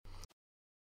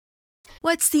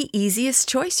What's the easiest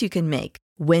choice you can make?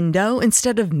 Window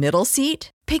instead of middle seat?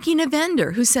 Picking a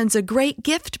vendor who sends a great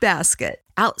gift basket?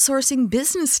 Outsourcing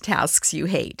business tasks you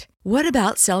hate? What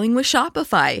about selling with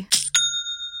Shopify?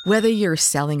 Whether you're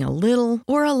selling a little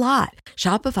or a lot,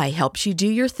 Shopify helps you do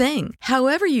your thing,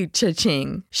 however you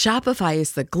cha-ching. Shopify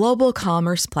is the global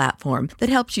commerce platform that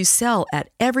helps you sell at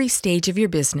every stage of your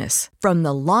business. From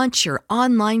the launch your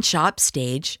online shop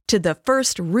stage to the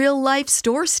first real-life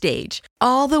store stage,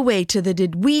 all the way to the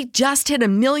did we just hit a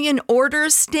million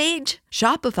orders stage.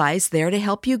 Shopify's there to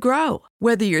help you grow.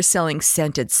 Whether you're selling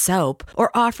scented soap or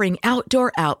offering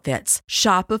outdoor outfits,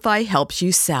 Shopify helps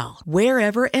you sell.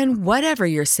 Wherever and whatever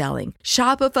you're selling,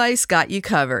 Shopify's got you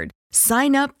covered.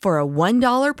 Sign up for a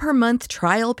 $1 per month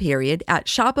trial period at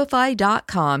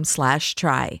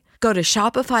shopify.com/try. Go to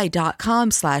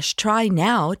shopify.com/try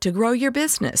now to grow your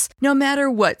business, no matter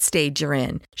what stage you're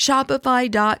in.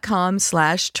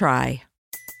 Shopify.com/try.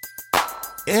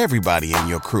 Everybody in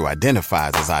your crew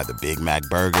identifies as either Big Mac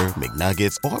Burger,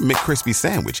 McNuggets, or McCrispy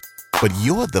Sandwich. But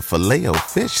you're the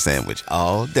Filet-O-Fish Sandwich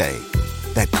all day.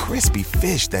 That crispy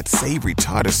fish, that savory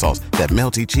tartar sauce, that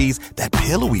melty cheese, that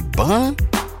pillowy bun.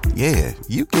 Yeah,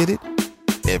 you get it.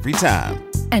 Every time.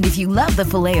 And if you love the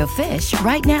Filet-O-Fish,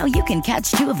 right now you can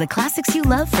catch two of the classics you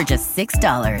love for just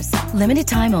 $6. Limited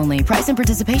time only. Price and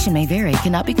participation may vary.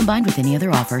 Cannot be combined with any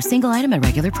other offer. Single item at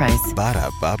regular price.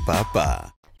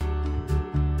 Ba-da-ba-ba-ba.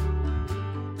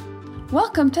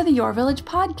 Welcome to the Your Village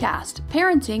podcast,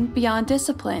 Parenting Beyond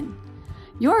Discipline.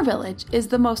 Your Village is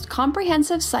the most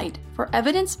comprehensive site for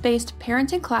evidence-based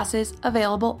parenting classes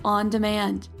available on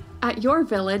demand at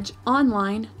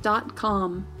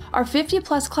yourvillageonline.com. Our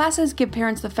 50-plus classes give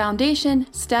parents the foundation,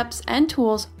 steps, and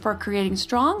tools for creating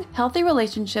strong, healthy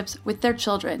relationships with their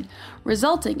children,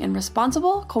 resulting in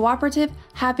responsible, cooperative,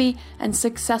 happy, and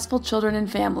successful children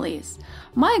and families.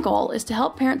 My goal is to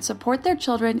help parents support their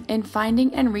children in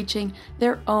finding and reaching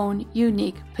their own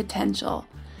unique potential.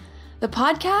 The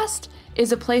podcast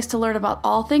is a place to learn about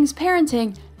all things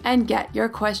parenting and get your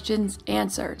questions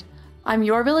answered. I'm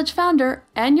Your Village founder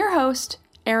and your host,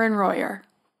 Erin Royer.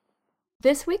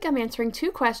 This week I'm answering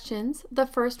two questions, the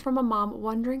first from a mom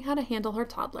wondering how to handle her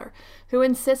toddler, who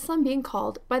insists on being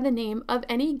called by the name of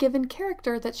any given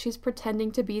character that she's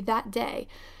pretending to be that day,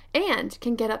 and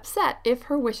can get upset if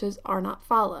her wishes are not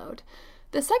followed.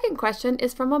 The second question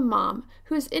is from a mom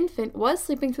whose infant was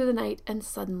sleeping through the night and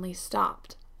suddenly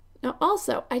stopped. Now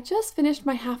also, I just finished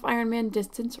my half Ironman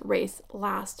distance race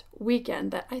last weekend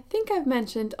that I think I've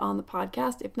mentioned on the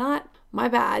podcast. If not, my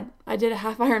bad. I did a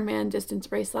half Ironman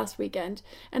distance race last weekend,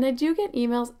 and I do get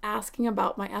emails asking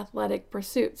about my athletic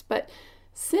pursuits, but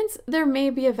since there may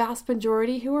be a vast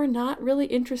majority who are not really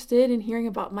interested in hearing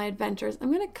about my adventures,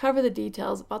 I'm going to cover the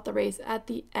details about the race at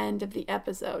the end of the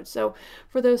episode. So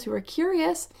for those who are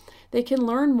curious, they can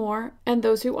learn more, and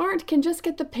those who aren't can just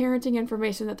get the parenting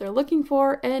information that they're looking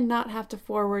for and not have to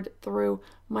forward through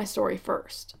my story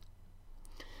first.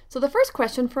 So the first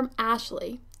question from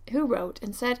Ashley, who wrote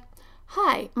and said,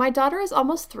 "Hi, my daughter is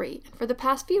almost 3, and for the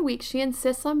past few weeks she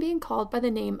insists on being called by the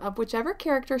name of whichever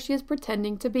character she is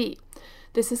pretending to be.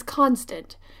 This is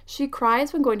constant. She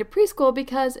cries when going to preschool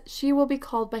because she will be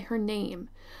called by her name.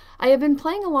 I have been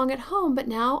playing along at home, but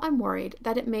now I'm worried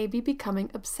that it may be becoming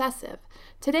obsessive.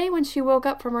 Today when she woke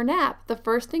up from her nap, the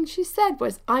first thing she said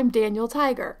was, 'I'm Daniel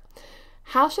Tiger.'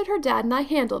 How should her dad and I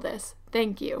handle this?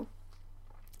 Thank you."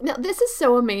 Now, this is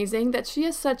so amazing that she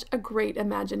has such a great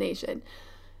imagination.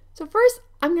 So first,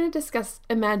 I'm going to discuss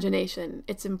imagination,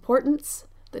 its importance,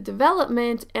 the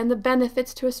development, and the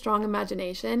benefits to a strong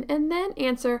imagination, and then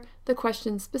answer the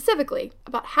question specifically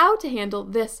about how to handle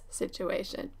this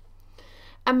situation.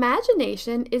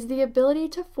 Imagination is the ability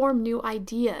to form new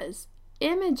ideas,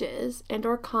 images,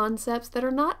 and/or concepts that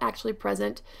are not actually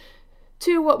present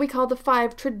to what we call the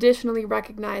 5 traditionally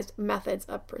recognized methods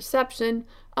of perception,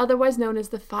 otherwise known as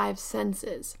the 5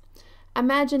 senses.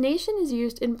 Imagination is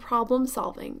used in problem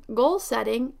solving, goal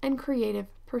setting, and creative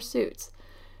pursuits.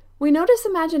 We notice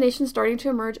imagination starting to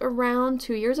emerge around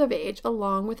 2 years of age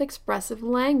along with expressive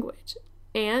language,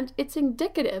 and it's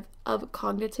indicative of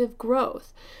cognitive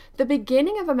growth. The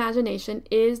beginning of imagination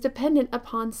is dependent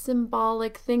upon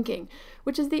symbolic thinking,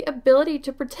 which is the ability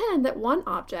to pretend that one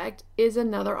object is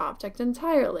another object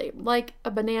entirely, like a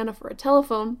banana for a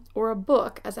telephone or a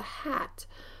book as a hat.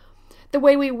 The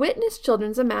way we witness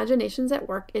children's imaginations at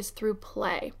work is through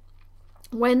play.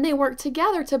 When they work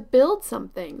together to build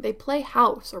something, they play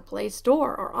house or play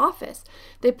store or office.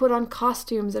 They put on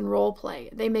costumes and role play.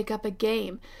 They make up a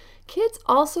game. Kids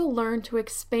also learn to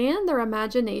expand their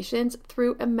imaginations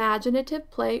through imaginative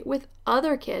play with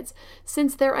other kids,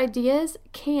 since their ideas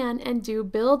can and do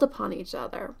build upon each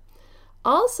other.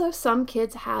 Also, some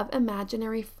kids have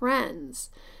imaginary friends.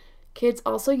 Kids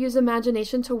also use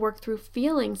imagination to work through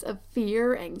feelings of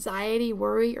fear, anxiety,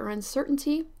 worry, or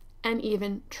uncertainty, and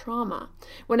even trauma.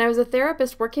 When I was a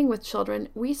therapist working with children,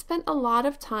 we spent a lot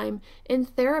of time in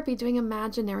therapy doing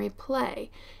imaginary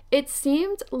play. It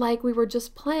seemed like we were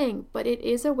just playing, but it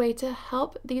is a way to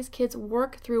help these kids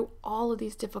work through all of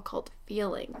these difficult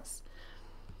feelings.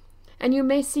 And you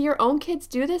may see your own kids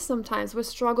do this sometimes with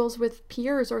struggles with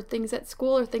peers or things at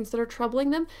school or things that are troubling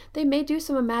them. They may do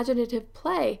some imaginative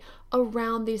play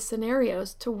around these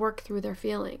scenarios to work through their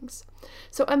feelings.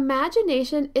 So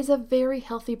imagination is a very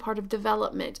healthy part of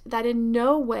development that in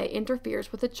no way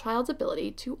interferes with a child's ability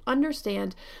to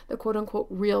understand the quote-unquote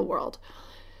real world.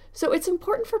 So it's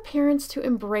important for parents to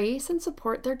embrace and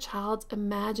support their child's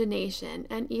imagination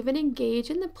and even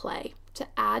engage in the play to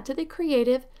add to the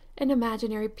creative and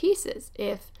imaginary pieces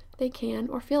if they can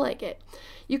or feel like it.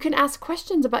 You can ask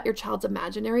questions about your child's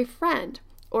imaginary friend,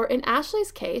 or in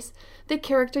Ashley's case, the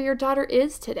character your daughter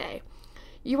is today.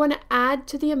 You want to add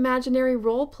to the imaginary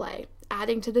role play,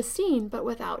 adding to the scene but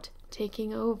without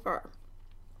taking over.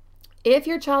 If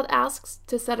your child asks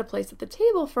to set a place at the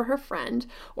table for her friend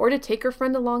or to take her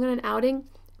friend along on an outing,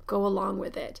 go along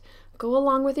with it. Go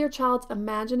along with your child's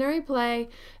imaginary play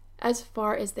as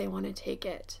far as they want to take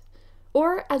it,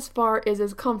 or as far as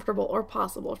is comfortable or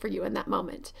possible for you in that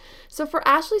moment. So for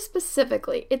Ashley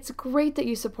specifically, it's great that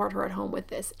you support her at home with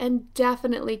this, and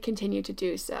definitely continue to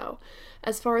do so.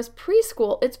 As far as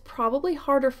preschool, it's probably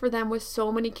harder for them with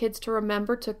so many kids to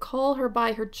remember to call her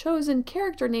by her chosen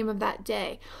character name of that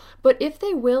day. But if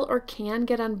they will or can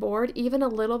get on board even a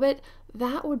little bit,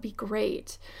 that would be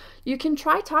great. You can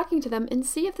try talking to them and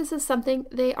see if this is something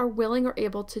they are willing or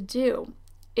able to do.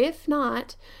 If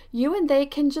not, you and they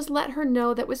can just let her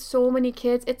know that with so many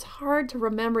kids, it's hard to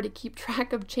remember to keep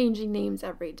track of changing names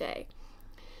every day.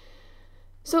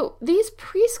 So these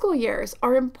preschool years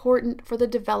are important for the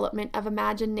development of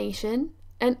imagination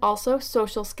and also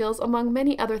social skills, among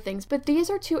many other things. But these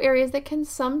are two areas that can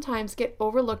sometimes get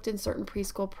overlooked in certain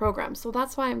preschool programs. So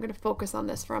that's why I'm going to focus on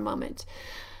this for a moment.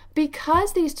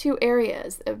 Because these two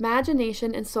areas,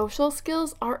 imagination and social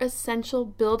skills, are essential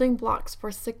building blocks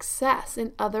for success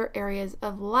in other areas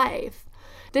of life.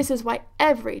 This is why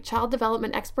every child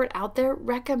development expert out there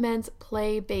recommends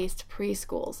play-based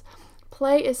preschools.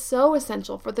 Play is so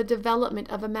essential for the development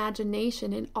of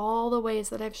imagination in all the ways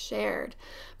that I've shared,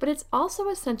 but it's also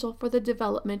essential for the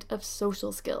development of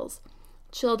social skills.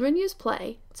 Children use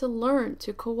play to learn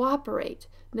to cooperate,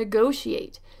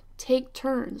 negotiate, take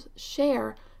turns,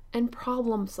 share, and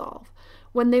problem solve.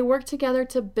 When they work together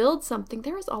to build something,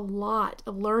 there is a lot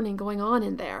of learning going on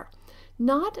in there.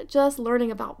 Not just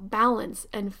learning about balance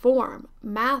and form,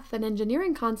 math and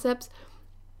engineering concepts,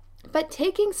 but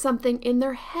taking something in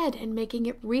their head and making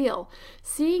it real,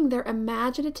 seeing their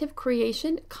imaginative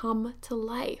creation come to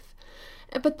life.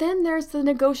 But then there's the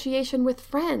negotiation with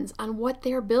friends on what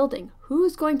they're building.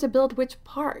 Who's going to build which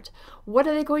part? What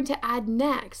are they going to add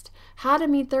next? How to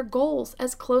meet their goals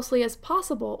as closely as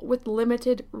possible with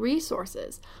limited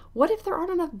resources. What if there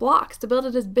aren't enough blocks to build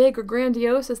it as big or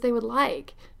grandiose as they would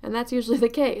like? And that's usually the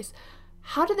case.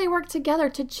 How do they work together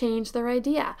to change their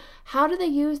idea? How do they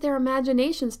use their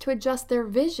imaginations to adjust their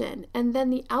vision and then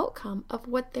the outcome of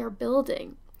what they're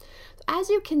building? As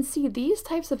you can see, these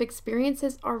types of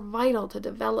experiences are vital to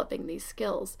developing these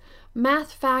skills.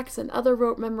 Math facts and other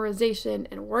rote memorization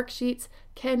and worksheets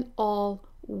can all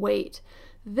wait.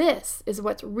 This is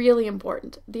what's really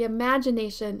important. The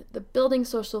imagination, the building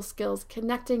social skills,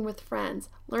 connecting with friends,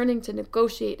 learning to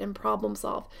negotiate and problem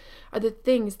solve are the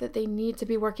things that they need to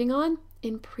be working on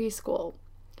in preschool.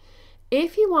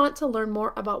 If you want to learn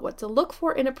more about what to look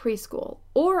for in a preschool,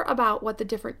 or about what the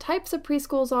different types of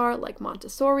preschools are, like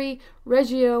Montessori,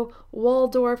 Reggio,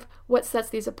 Waldorf, what sets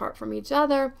these apart from each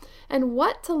other, and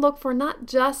what to look for not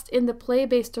just in the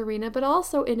play-based arena, but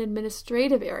also in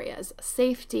administrative areas,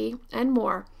 safety, and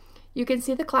more, you can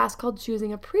see the class called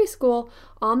Choosing a Preschool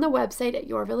on the website at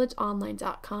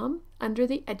yourvillageonline.com under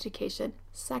the Education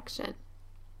section.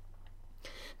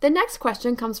 The next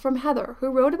question comes from Heather, who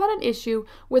wrote about an issue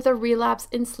with a relapse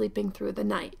in sleeping through the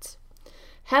night.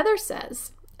 Heather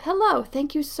says, "Hello,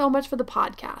 thank you so much for the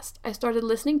podcast. I started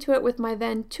listening to it with my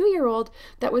then 2-year-old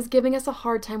that was giving us a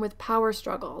hard time with power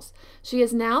struggles. She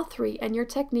is now 3 and your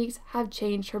techniques have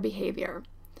changed her behavior."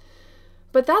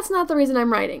 But that's not the reason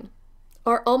I'm writing.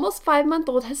 Our almost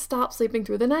 5-month-old has stopped sleeping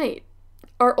through the night.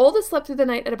 Our oldest slept through the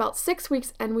night at about 6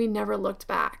 weeks and we never looked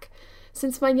back.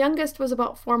 Since my youngest was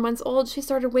about 4 months old, she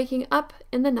started waking up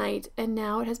in the night, and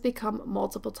now it has become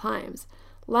multiple times.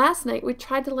 Last night, we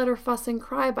tried to let her fuss and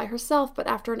cry by herself, but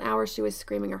after an hour, she was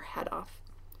screaming her head off.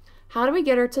 How do we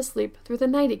get her to sleep through the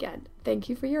night again? Thank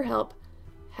you for your help,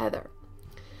 Heather.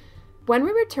 When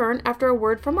we return after a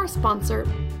word from our sponsor.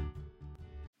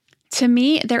 To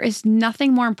me, there is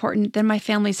nothing more important than my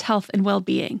family's health and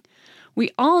well-being.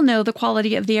 We all know the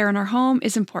quality of the air in our home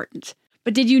is important.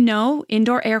 But did you know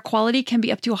indoor air quality can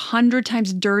be up to 100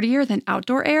 times dirtier than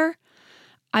outdoor air?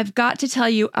 I've got to tell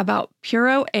you about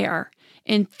Puro Air.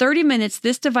 In 30 minutes,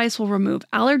 this device will remove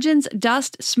allergens,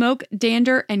 dust, smoke,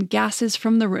 dander, and gases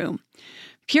from the room.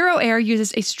 Puro Air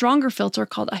uses a stronger filter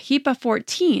called a HEPA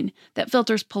 14 that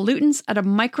filters pollutants at a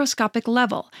microscopic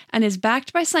level and is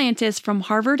backed by scientists from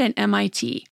Harvard and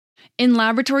MIT. In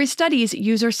laboratory studies,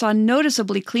 users saw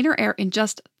noticeably cleaner air in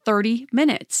just 30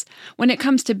 minutes. When it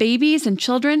comes to babies and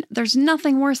children, there's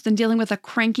nothing worse than dealing with a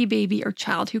cranky baby or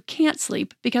child who can't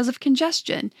sleep because of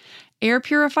congestion. Air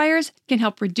purifiers can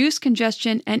help reduce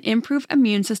congestion and improve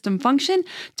immune system function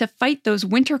to fight those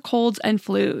winter colds and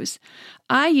flus.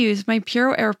 I use my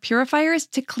Puro Air purifiers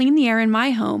to clean the air in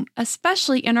my home,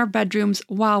 especially in our bedrooms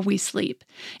while we sleep.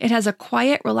 It has a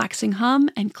quiet, relaxing hum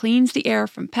and cleans the air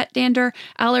from pet dander,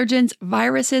 allergens,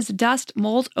 viruses, dust,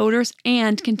 mold, odors,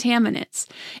 and contaminants.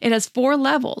 It has 4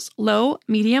 levels: low,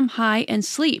 medium, high, and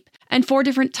sleep, and 4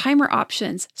 different timer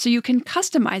options, so you can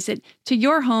customize it to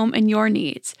your home and your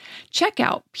needs. Check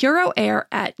out Puro Air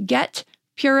at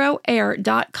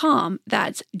getpuroair.com.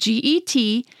 That's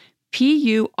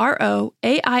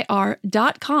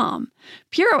GETPUROAIR.com.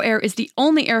 Puro Air is the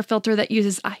only air filter that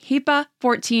uses a HEPA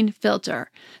 14 filter.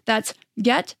 That's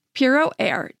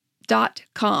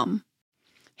getpuroair.com.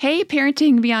 Hey,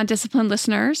 Parenting Beyond Discipline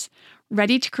listeners.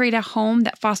 Ready to create a home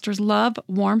that fosters love,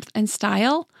 warmth, and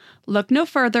style? Look no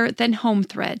further than Home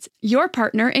Threads, your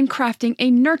partner in crafting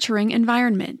a nurturing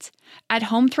environment. At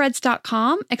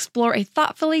HomeThreads.com, explore a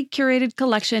thoughtfully curated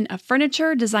collection of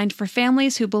furniture designed for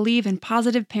families who believe in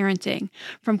positive parenting.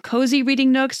 From cozy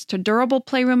reading nooks to durable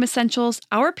playroom essentials,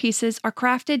 our pieces are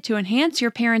crafted to enhance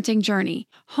your parenting journey.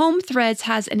 Home Threads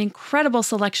has an incredible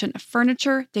selection of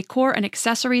furniture, decor, and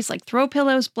accessories like throw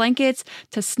pillows, blankets,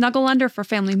 to snuggle under for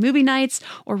family movie nights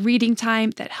or reading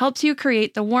time that helps you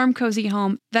create the warm, cozy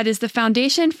home that is the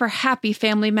foundation for happy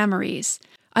family memories.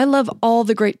 I love all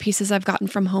the great pieces I've gotten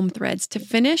from Home Threads to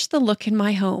finish the look in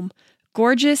my home.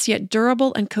 Gorgeous yet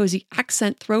durable and cozy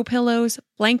accent throw pillows,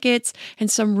 blankets,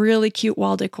 and some really cute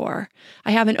wall decor.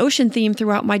 I have an ocean theme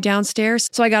throughout my downstairs,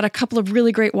 so I got a couple of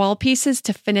really great wall pieces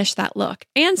to finish that look,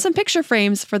 and some picture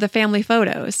frames for the family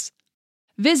photos.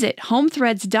 Visit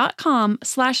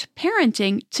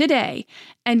homethreads.com/parenting today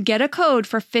and get a code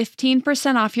for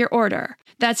 15% off your order.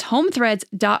 That's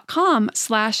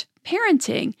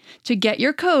homethreads.com/parenting to get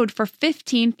your code for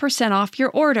 15% off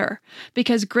your order,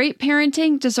 because great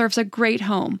parenting deserves a great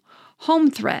home.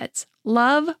 Home Threads.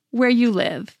 Love where you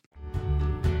live.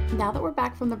 Now that we're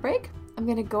back from the break, I'm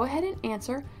going to go ahead and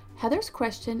answer Heather's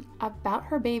question about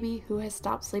her baby who has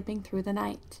stopped sleeping through the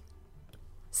night.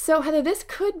 So Heather, this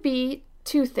could be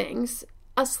 2 things: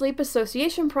 a sleep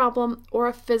association problem or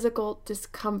a physical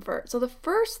discomfort. So the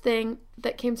first thing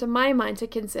that came to my mind to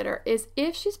consider is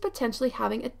if she's potentially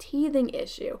having a teething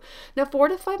issue. Now, 4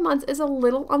 to 5 months is a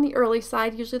little on the early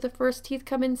side. Usually the first teeth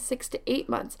come in 6 to 8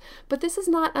 months, but this is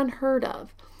not unheard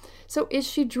of. So is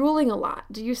she drooling a lot?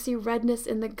 Do you see redness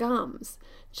in the gums?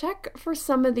 Check for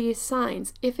some of these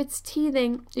signs. If it's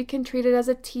teething, you can treat it as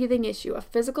a teething issue, a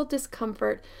physical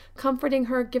discomfort, comforting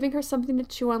her, giving her something to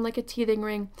chew on like a teething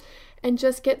ring, and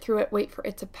just get through it, wait for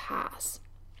it to pass.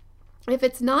 If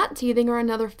it's not teething or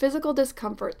another physical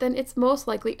discomfort, then it's most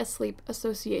likely a sleep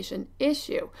association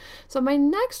issue. So my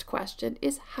next question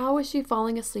is, how is she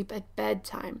falling asleep at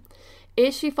bedtime?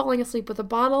 Is she falling asleep with a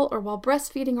bottle or while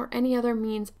breastfeeding or any other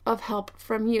means of help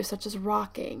from you, such as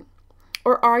rocking?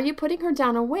 Or are you putting her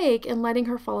down awake and letting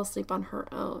her fall asleep on her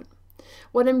own?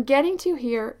 What I'm getting to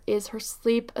here is her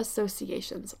sleep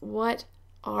associations. What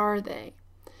are they?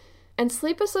 And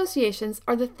sleep associations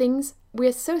are the things we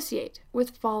associate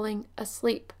with falling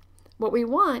asleep. What we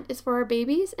want is for our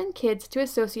babies and kids to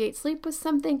associate sleep with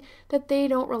something that they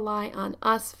don't rely on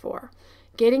us for.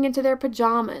 Getting into their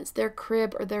pajamas, their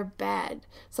crib, or their bed,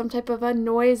 some type of a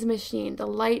noise machine, the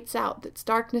lights out, that's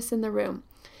darkness in the room.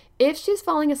 If she's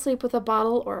falling asleep with a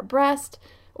bottle or a breast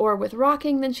or with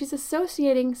rocking, then she's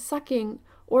associating sucking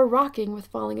or rocking with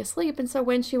falling asleep. And so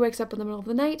when she wakes up in the middle of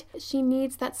the night, she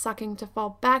needs that sucking to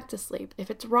fall back to sleep. If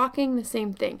it's rocking, the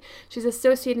same thing. She's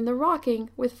associating the rocking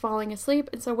with falling asleep.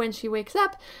 And so when she wakes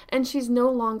up and she's no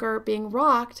longer being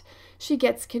rocked, she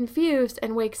gets confused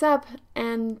and wakes up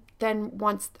and then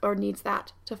wants or needs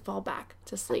that to fall back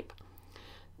to sleep.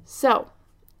 So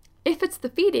If it's the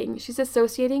feeding she's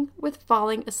associating with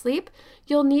falling asleep,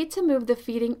 you'll need to move the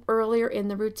feeding earlier in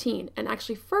the routine, and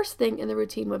actually first thing in the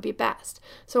routine would be best.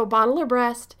 So bottle her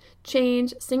breast,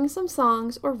 change, sing some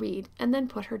songs or read, and then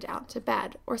put her down to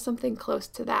bed or something close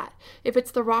to that. If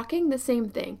it's the rocking, the same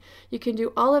thing. You can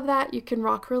do all of that. You can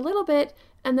rock her a little bit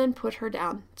and then put her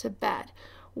down to bed.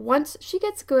 Once she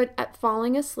gets good at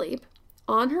falling asleep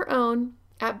on her own,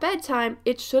 at bedtime,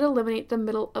 it should eliminate the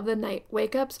middle of the night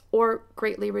wake-ups or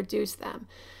greatly reduce them.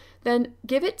 Then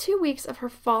give it 2 weeks of her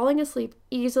falling asleep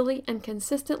easily and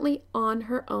consistently on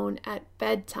her own at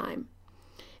bedtime.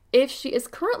 If she is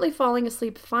currently falling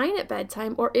asleep fine at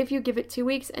bedtime, or if you give it 2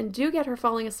 weeks and do get her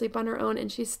falling asleep on her own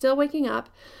and she's still waking up,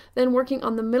 then working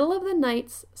on the middle of the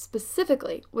nights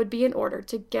specifically would be in order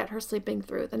to get her sleeping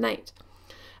through the night.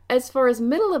 As far as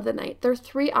middle of the night, there are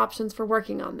 3 options for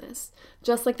working on this,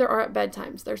 just like there are at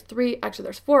bedtimes.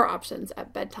 There's 4 options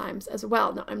at bedtimes as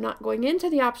well. Now, I'm not going into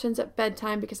the options at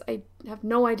bedtime because I have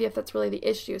no idea if that's really the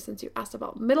issue since you asked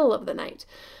about middle of the night.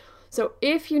 So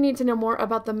if you need to know more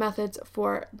about the methods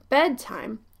for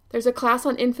bedtime, there's a class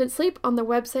on infant sleep on the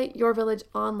website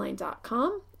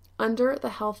yourvillageonline.com under the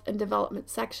health and development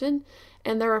section,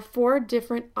 and there are 4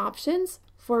 different options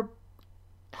for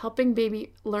helping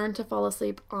baby learn to fall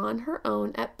asleep on her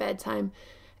own at bedtime,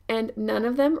 and none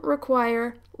of them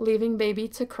require leaving baby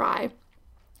to cry.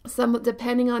 Some,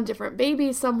 depending on different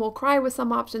babies, some will cry with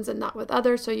some options and not with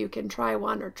others, so you can try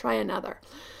one or try another,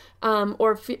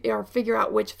 or figure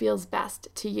out which feels best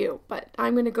to you. But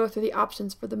I'm going to go through the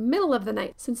options for the middle of the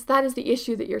night, since that is the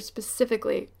issue that you're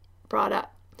specifically brought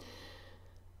up.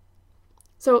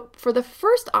 So for the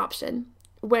first option,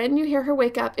 when you hear her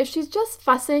wake up, if she's just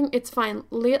fussing, it's fine.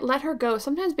 Let her go.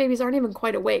 Sometimes babies aren't even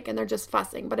quite awake and they're just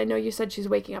fussing, but I know you said she's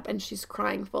waking up and she's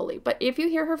crying fully. But if you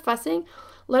hear her fussing,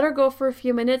 let her go for a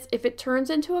few minutes. If it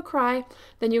turns into a cry,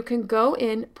 then you can go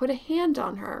in, put a hand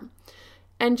on her,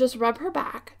 and just rub her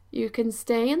back. You can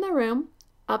stay in the room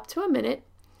up to a minute,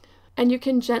 and you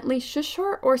can gently shush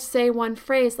her or say one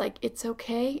phrase like, "It's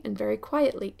okay," and very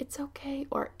quietly, "It's okay,"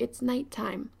 or "It's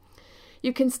nighttime."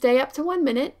 You can stay up to 1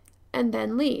 minute and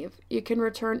then leave. You can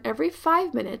return every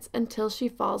 5 minutes until she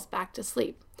falls back to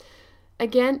sleep.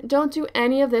 Again, don't do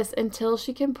any of this until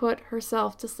she can put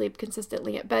herself to sleep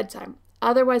consistently at bedtime.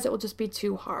 Otherwise, it will just be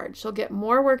too hard. She'll get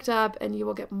more worked up and you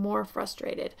will get more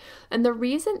frustrated. And the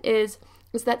reason is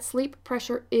that sleep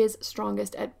pressure is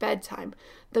strongest at bedtime.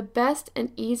 The best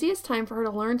and easiest time for her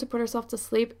to learn to put herself to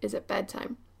sleep is at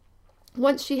bedtime.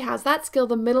 Once she has that skill,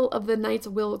 the middle of the nights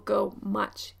will go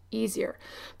much easier.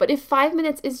 But if 5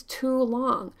 minutes is too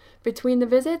long between the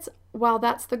visits, while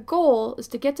that's the goal is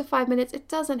to get to 5 minutes, it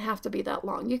doesn't have to be that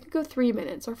long. You could go 3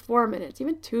 minutes or 4 minutes,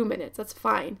 even 2 minutes. That's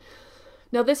fine.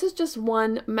 Now, this is just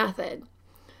one method.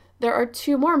 There are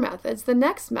 2 more methods. The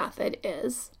next method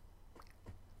is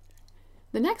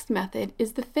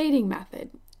the fading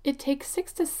method. It takes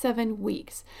 6 to 7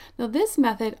 weeks. Now, this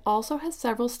method also has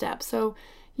several steps, so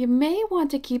you may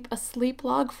want to keep a sleep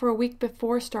log for a week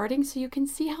before starting so you can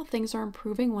see how things are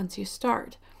improving once you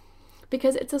start.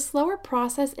 Because it's a slower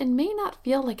process and may not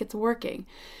feel like it's working.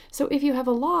 So if you have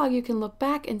a log, you can look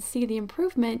back and see the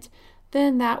improvement,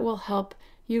 then that will help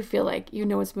you feel like you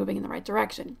know it's moving in the right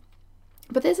direction.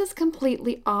 But this is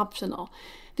completely optional.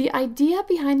 The idea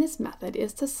behind this method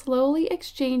is to slowly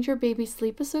exchange your baby's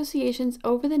sleep associations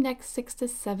over the next 6 to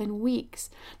 7 weeks.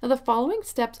 Now, the following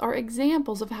steps are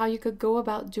examples of how you could go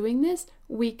about doing this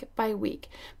week by week.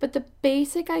 But the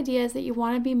basic idea is that you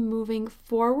want to be moving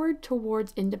forward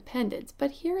towards independence.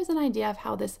 But here is an idea of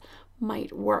how this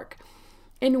might work.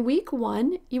 In week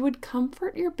 1, you would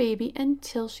comfort your baby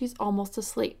until she's almost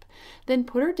asleep. Then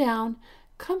put her down,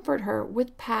 comfort her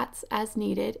with pats as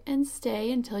needed, and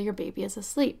stay until your baby is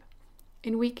asleep.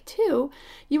 In week 2,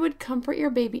 you would comfort your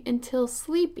baby until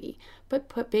sleepy, but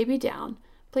put baby down,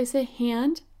 place a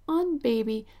hand on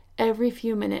baby every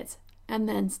few minutes, and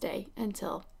then stay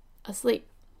until asleep.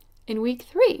 In week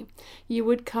 3, you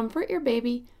would comfort your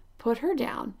baby, put her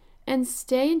down, and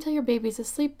stay until your baby's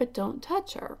asleep, but don't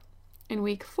touch her. In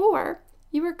week 4,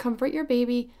 you would comfort your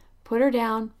baby, put her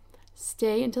down,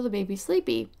 stay until the baby's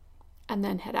sleepy, and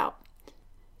then head out.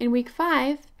 In week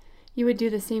 5, you would do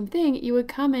the same thing. You would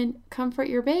come and comfort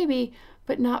your baby,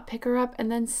 but not pick her up,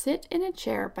 and then sit in a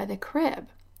chair by the crib.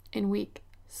 In week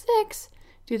 6,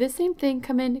 do the same thing.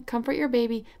 Come in, comfort your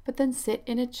baby, but then sit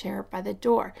in a chair by the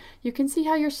door. You can see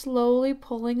how you're slowly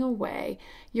pulling away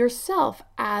yourself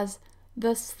as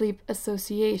the sleep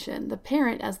association, the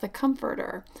parent as the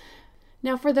comforter.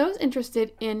 Now, for those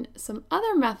interested in some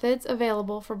other methods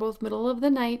available for both middle of the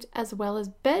night as well as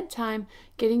bedtime,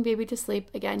 getting baby to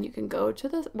sleep, again, you can go to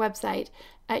the website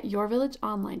at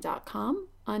yourvillageonline.com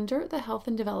under the health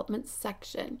and development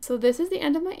section. So this is the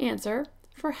end of my answer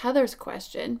for Heather's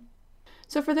question.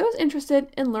 So for those interested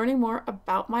in learning more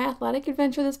about my athletic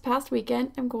adventure this past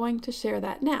weekend, I'm going to share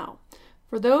that now.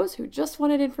 For those who just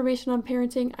wanted information on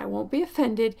parenting, I won't be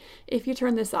offended if you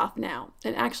turn this off now.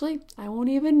 And actually, I won't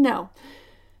even know.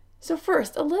 So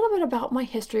first, a little bit about my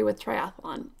history with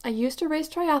triathlon. I used to race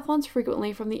triathlons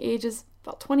frequently from the ages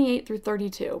about 28 through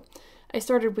 32. I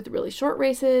started with really short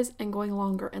races and going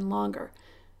longer and longer.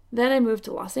 Then I moved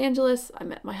to Los Angeles, I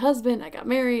met my husband, I got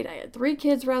married, I had 3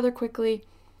 kids rather quickly.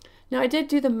 Now, I did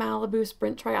do the Malibu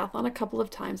Sprint Triathlon a couple of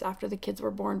times after the kids were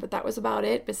born, but that was about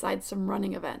it, besides some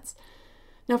running events.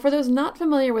 Now, for those not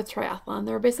familiar with triathlon,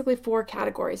 there are basically 4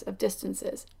 categories of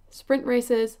distances: sprint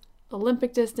races,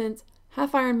 Olympic distance,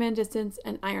 half Ironman distance,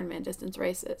 and Ironman distance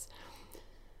races.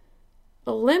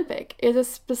 Olympic is a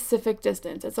specific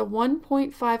distance. It's a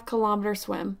 1.5 kilometer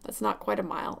swim, that's not quite a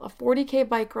mile, a 40K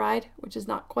bike ride, which is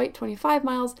not quite 25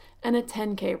 miles, and a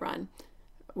 10K run,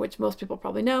 which most people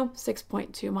probably know,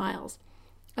 6.2 miles.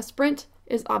 A sprint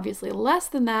is obviously less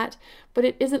than that, but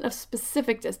it isn't a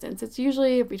specific distance. It's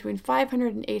usually between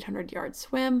 500 and 800 yard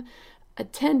swim, a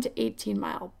 10 to 18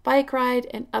 mile bike ride,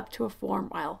 and up to a 4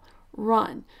 mile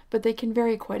run, but they can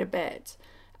vary quite a bit.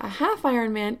 A half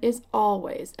Ironman is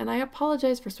always, and I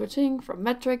apologize for switching from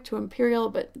metric to imperial,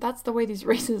 but that's the way these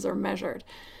races are measured.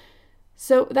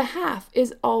 So the half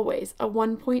is always a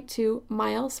 1.2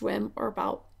 mile swim, or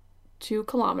about 2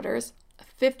 kilometers, a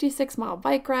 56 mile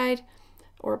bike ride,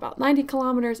 or about 90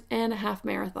 kilometers, and a half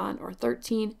marathon, or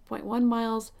 13.1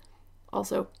 miles,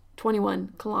 also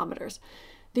 21 kilometers.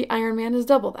 The Ironman is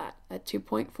double that, a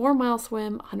 2.4 mile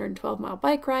swim, 112 mile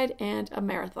bike ride, and a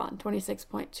marathon,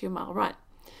 26.2 mile run.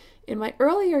 In my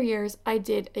earlier years, I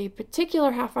did a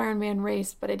particular half Ironman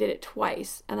race, but I did it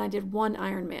twice, and I did 1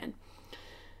 Ironman.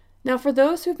 Now, for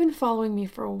those who've been following me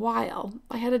for a while,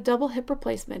 I had a double hip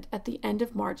replacement at the end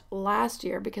of March last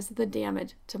year because of the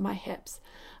damage to my hips.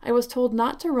 I was told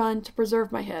not to run to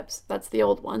preserve my hips. That's the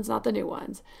old ones, not the new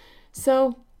ones.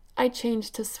 So I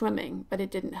changed to swimming, but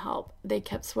it didn't help. They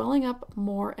kept swelling up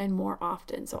more and more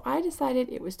often, so I decided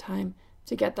it was time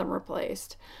to get them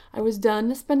replaced. I was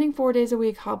done spending 4 days a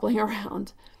week hobbling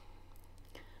around.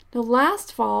 Now,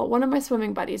 last fall, one of my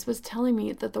swimming buddies was telling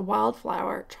me that the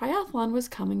Wildflower Triathlon was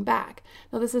coming back.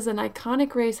 Now, this is an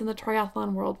iconic race in the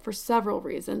triathlon world for several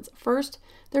reasons. First,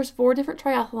 there's 4 different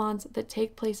triathlons that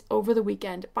take place over the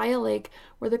weekend by a lake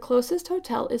where the closest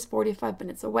hotel is 45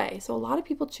 minutes away. So a lot of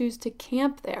people choose to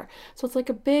camp there. So it's like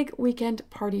a big weekend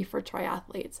party for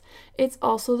triathletes. It's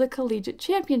also the collegiate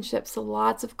championship, so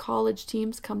lots of college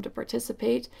teams come to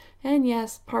participate and,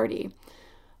 yes, party.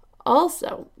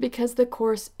 Also, because the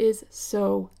course is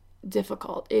so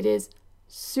difficult, it is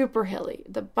super hilly.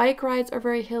 The bike rides are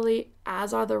very hilly,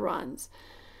 as are the runs.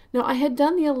 Now, I had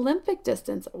done the Olympic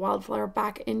distance at Wildflower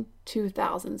back in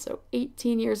 2000, so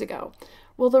 18 years ago.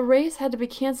 Well, the race had to be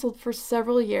canceled for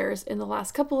several years in the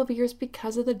last couple of years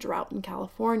because of the drought in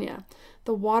California.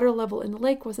 The water level in the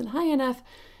lake wasn't high enough,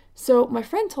 so my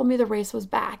friend told me the race was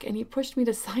back, and he pushed me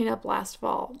to sign up last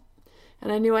fall.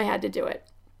 And I knew I had to do it.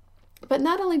 But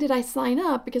not only did I sign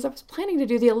up because I was planning to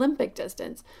do the Olympic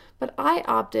distance, but I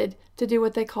opted to do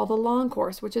what they call the long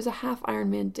course, which is a half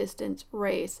Ironman distance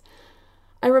race.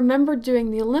 I remember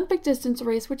doing the Olympic distance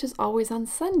race, which is always on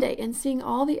Sunday, and seeing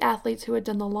all the athletes who had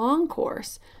done the long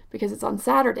course, because it's on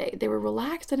Saturday. They were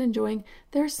relaxed and enjoying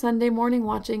their Sunday morning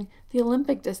watching the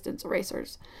Olympic distance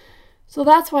racers. So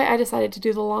that's why I decided to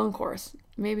do the long course.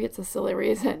 Maybe it's a silly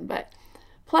reason, but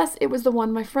plus, it was the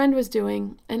one my friend was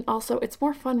doing, and also it's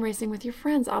more fun racing with your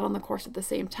friends out on the course at the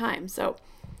same time. So,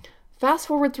 fast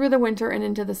forward through the winter and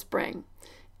into the spring.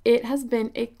 It has been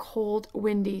a cold,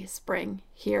 windy spring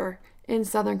here in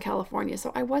Southern California,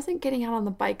 so I wasn't getting out on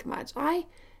the bike much. I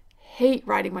hate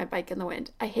riding my bike in the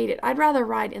wind. I hate it. I'd rather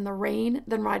ride in the rain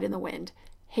than ride in the wind.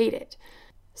 Hate it.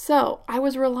 So, I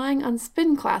was relying on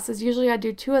spin classes. Usually I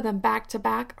do 2 of them back to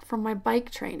back from my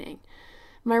bike training.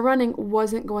 My running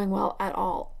wasn't going well at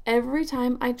all. Every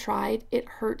time I tried, it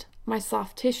hurt my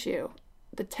soft tissue,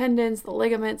 the tendons, the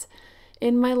ligaments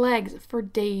in my legs for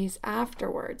days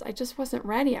afterwards. I just wasn't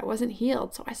ready. I wasn't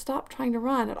healed. So I stopped trying to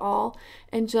run at all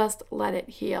and just let it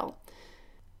heal.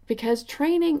 Because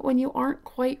training when you aren't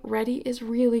quite ready is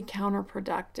really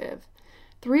counterproductive.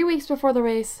 3 weeks before the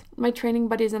race, my training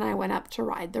buddies and I went up to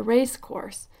ride the race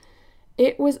course.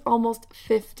 It was almost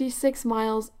 56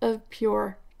 miles of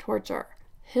pure torture.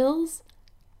 Hills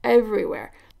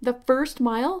everywhere. The first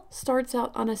mile starts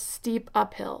out on a steep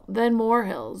uphill, then more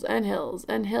hills and hills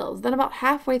and hills. Then about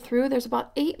halfway through, there's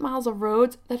about 8 miles of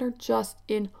roads that are just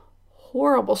in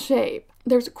horrible shape.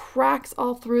 There's cracks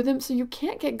all through them, so you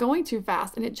can't get going too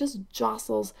fast, and it just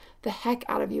jostles the heck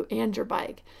out of you and your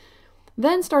bike.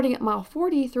 Then starting at mile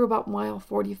 40 through about mile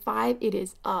 45, it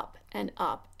is up and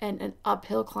up and an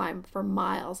uphill climb for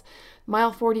miles.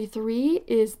 Mile 43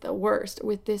 is the worst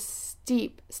with this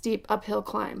steep uphill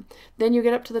climb. Then you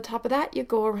get up to the top of that, you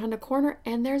go around a corner,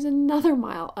 and there's another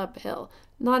mile uphill.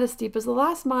 Not as steep as the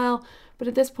last mile, but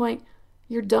at this point,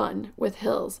 you're done with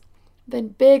hills. Then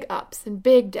big ups and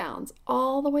big downs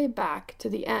all the way back to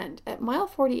the end. At mile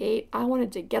 48, I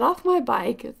wanted to get off my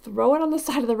bike, throw it on the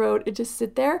side of the road, and just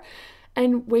sit there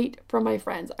and wait for my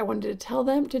friends. I wanted to tell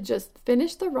them to just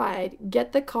finish the ride,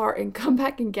 get the car, and come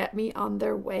back and get me on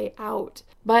their way out.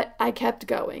 But I kept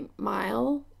going,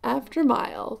 mile after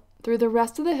mile, through the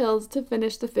rest of the hills to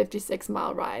finish the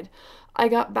 56-mile ride. I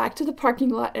got back to the parking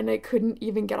lot and I couldn't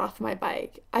even get off my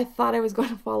bike. I thought I was going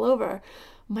to fall over.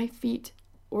 My feet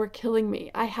were killing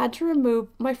me. I had to remove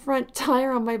my front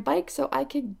tire on my bike so I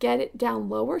could get it down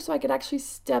lower so I could actually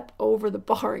step over the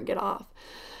bar and get off.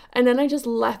 And then I just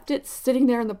left it sitting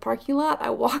there in the parking lot. I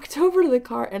walked over to the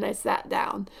car and I sat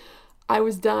down. I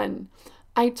was done.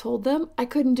 I told them I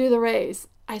couldn't do the race.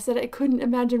 I said I couldn't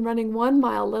imagine running 1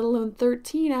 mile, let alone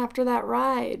 13 after that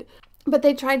ride. But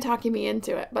they tried talking me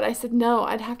into it. But I said no,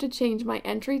 I'd have to change my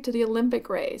entry to the Olympic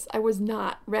race. I was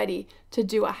not ready to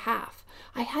do a half.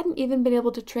 I hadn't even been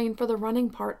able to train for the running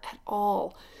part at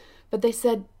all. But they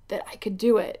said that I could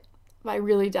do it. I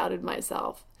really doubted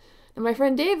myself. And my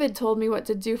friend David told me what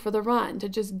to do for the run, to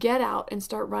just get out and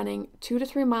start running 2 to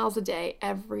 3 miles a day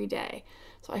every day.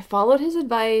 So I followed his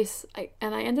advice,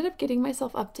 and I ended up getting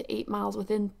myself up to 8 miles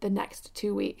within the next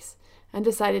 2 weeks and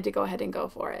decided to go ahead and go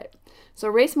for it. So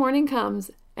race morning comes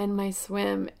and my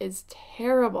swim is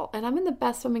terrible, and I'm in the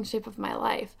best swimming shape of my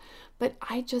life, but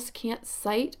I just can't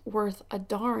sight worth a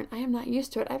darn. I am not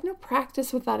used to it. I have no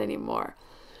practice with that anymore.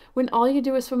 When all you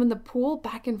do is swim in the pool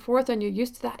back and forth and you're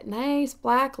used to that nice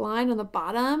black line on the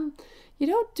bottom, you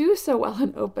don't do so well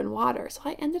in open water. So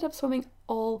I ended up swimming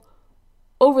all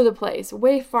over the place,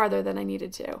 way farther than I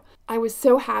needed to. I was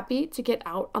so happy to get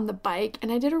out on the bike, and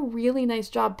I did a really nice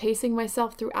job pacing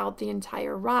myself throughout the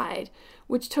entire ride,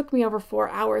 which took me over 4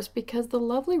 hours because the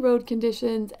lovely road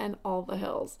conditions and all the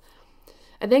hills.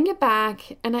 I then get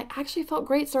back, and I actually felt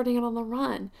great starting out on the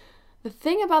run. The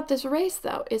thing about this race,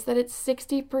 though, is that it's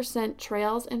 60%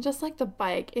 trails, and just like the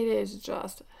bike, it is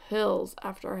just hills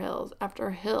after hills after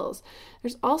hills.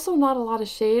 There's also not a lot of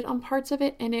shade on parts of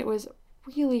it, and it was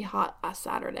really hot last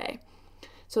Saturday.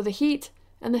 So the heat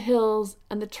and the hills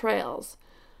and the trails.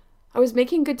 I was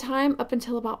making good time up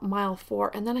until about mile 4,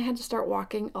 and then I had to start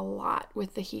walking a lot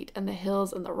with the heat and the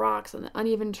hills and the rocks and the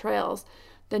uneven trails.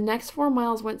 The next 4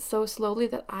 miles went so slowly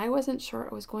that I wasn't sure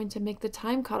I was going to make the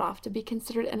time cutoff to be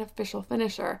considered an official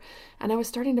finisher, and I was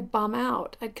starting to bum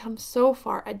out. I'd come so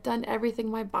far. I'd done everything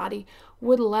my body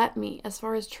would let me as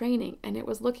far as training, and it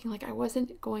was looking like I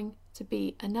wasn't going to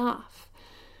be enough.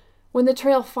 When the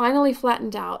trail finally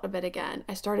flattened out a bit again,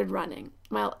 I started running.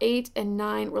 Mile 8 and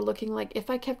 9 were looking like if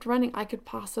I kept running, I could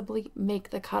possibly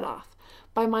make the cutoff.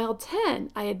 By mile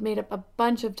 10, I had made up a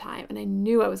bunch of time, and I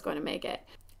knew I was going to make it.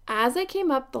 As I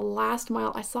came up the last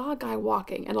mile, I saw a guy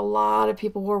walking, and a lot of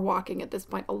people were walking at this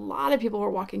point. A lot of people were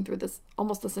walking through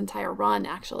almost this entire run,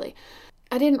 actually.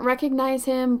 I didn't recognize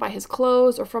him by his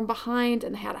clothes or from behind,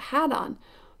 and he had a hat on,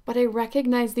 but I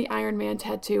recognized the Iron Man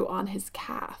tattoo on his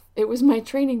calf. It was my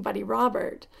training buddy,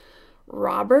 Robert.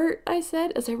 "Robert," I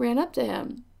said as I ran up to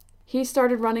him. He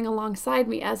started running alongside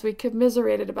me as we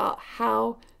commiserated about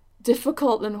how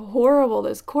difficult and horrible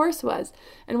this course was,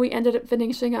 and we ended up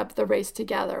finishing up the race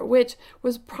together, which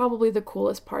was probably the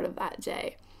coolest part of that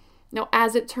day. Now,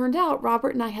 as it turned out,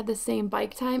 Robert and I had the same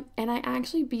bike time, and I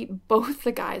actually beat both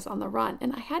the guys on the run,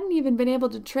 and I hadn't even been able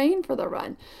to train for the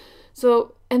run.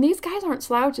 And these guys aren't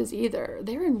slouches either.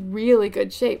 They're in really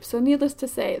good shape, so needless to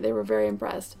say, they were very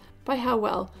impressed by how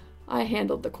well I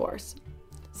handled the course.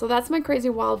 So that's my crazy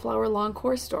wildflower long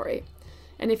course story,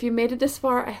 and if you made it this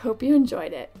far, I hope you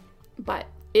enjoyed it. But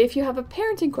if you have a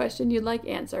parenting question you'd like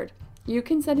answered, you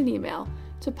can send an email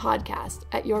to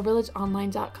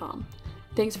podcast@yourvillageonline.com.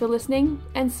 Thanks for listening,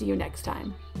 and see you next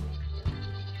time.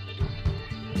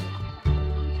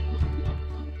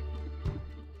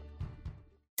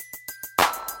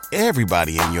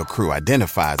 Everybody in your crew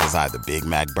identifies as either Big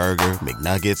Mac Burger,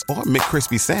 McNuggets, or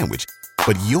McCrispy Sandwich.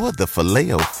 But you're the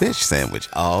Filet-O-Fish Sandwich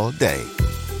all day.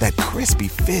 That crispy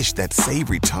fish, that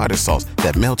savory tartar sauce,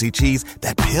 that melty cheese,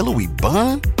 that pillowy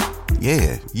bun.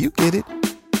 Yeah, you get it.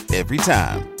 Every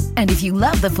time. And if you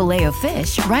love the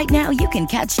Filet-O-Fish, right now you can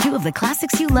catch 2 of the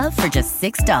classics you love for just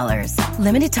 $6.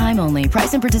 Limited time only.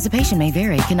 Price and participation may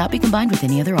vary. Cannot be combined with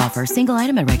any other offer. Single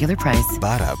item at regular price.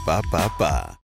 Ba-da-ba-ba-ba.